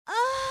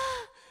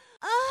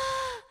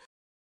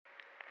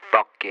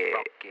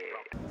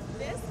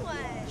This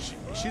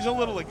one. She's a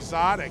little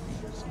exotic.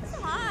 She's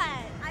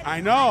hot.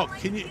 I know. Like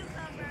Can you?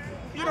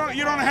 cucumber.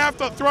 You don't have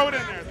to throw it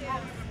in there. Throw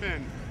it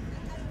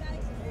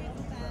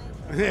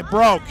in. It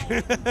broke.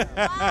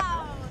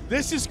 Wow.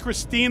 This is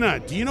Christina.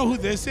 Do you know who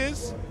this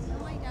is?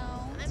 Oh, I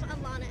know. I'm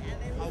Alana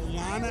Evans.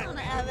 Alana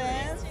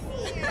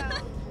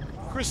Evans.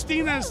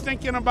 Christina is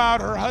thinking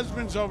about her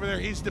husband's over there.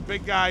 He's the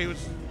big guy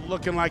who's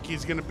looking like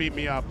he's gonna beat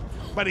me up,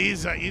 but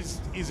he's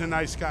a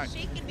nice guy.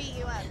 She can beat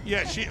you up.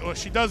 Yeah,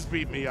 she does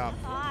beat me up.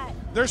 Hot.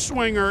 They're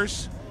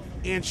swingers,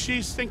 and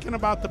she's thinking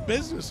about the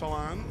business,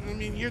 Alana. I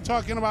mean, you're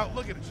talking about,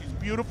 look at it. She's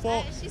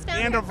beautiful She's found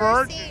and her a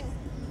first virgin.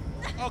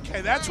 scene.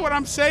 Okay, that's what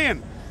I'm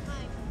saying.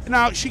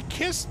 Now, she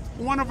kissed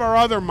one of our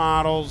other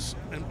models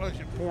and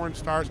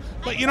Pornstars,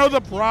 but you know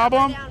the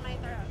problem? Down my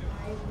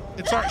throat.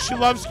 It's our, she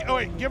loves. Oh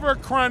wait, give her a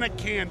chronic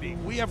candy.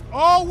 We have.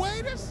 Oh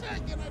wait a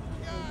second, I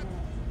forgot.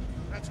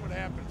 That's what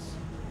happens.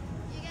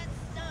 You get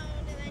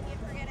stoned and then you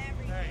forget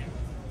everything. Hey,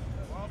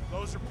 well,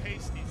 those are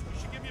pasties.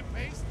 We should give you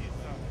pasties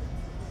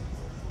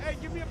though. Hey,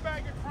 give me a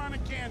bag of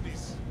chronic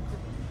candies,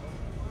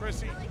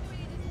 Chrissy.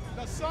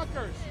 The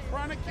suckers,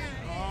 chronic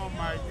candy. Oh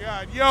my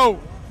God, yo,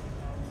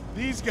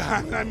 these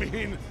guys. I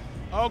mean,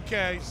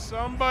 okay,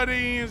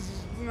 somebody is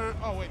not.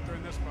 Oh wait, they're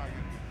in this bucket.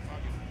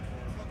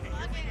 Okay,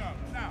 here we go.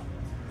 Now,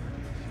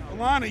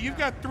 Alana, you've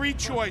got 3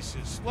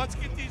 choices. Let's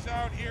get these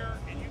out here,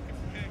 and you can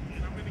pick.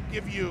 And I'm going to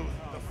give you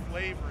the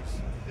flavors.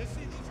 These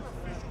are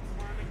official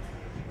chronic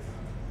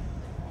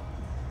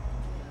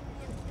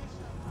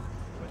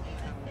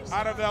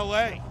out of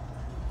LA.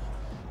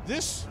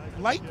 This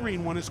light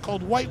green one is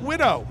called White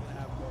Widow.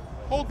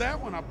 Hold that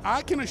one up.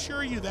 I can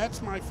assure you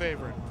that's my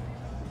favorite.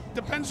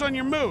 Depends on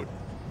your mood.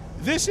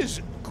 This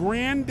is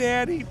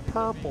Granddaddy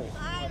Purple.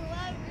 I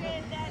love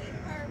Granddaddy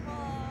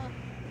Purple.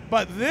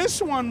 But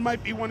this one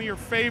might be one of your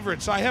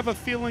favorites. I have a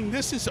feeling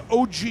this is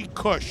OG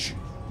Kush. Here,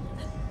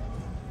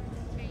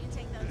 you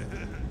take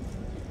those.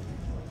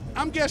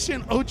 I'm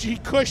guessing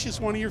OG Kush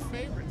is one of your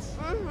favorites.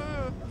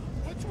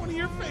 What's one of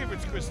your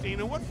favorites,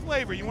 Christina? What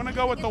flavor? You want to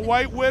go with the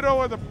White Widow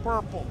or the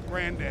purple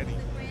Granddaddy? The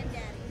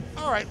Granddaddy.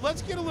 All right,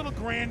 let's get a little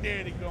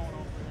Granddaddy going over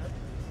there.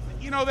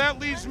 You know, that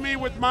leaves me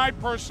with my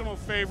personal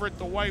favorite,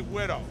 the White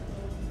Widow.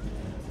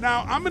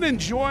 Now, I'm going to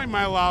enjoy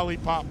my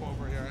lollipop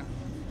over here.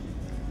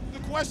 The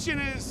question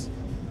is,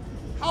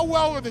 how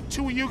well are the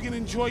two of you going to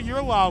enjoy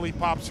your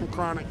lollipops from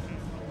Chronic?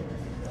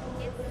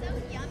 It's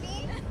so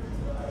yummy.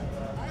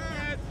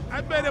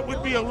 I bet it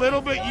would be a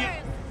little bit... Yours.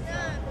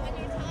 On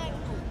your tongue.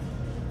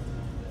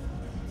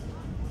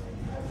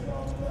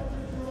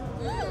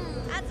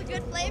 That's a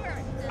good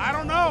flavor. I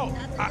don't know.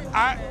 That's a good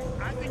I flavor.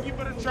 think you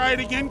better try it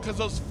again because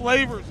those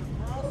flavors are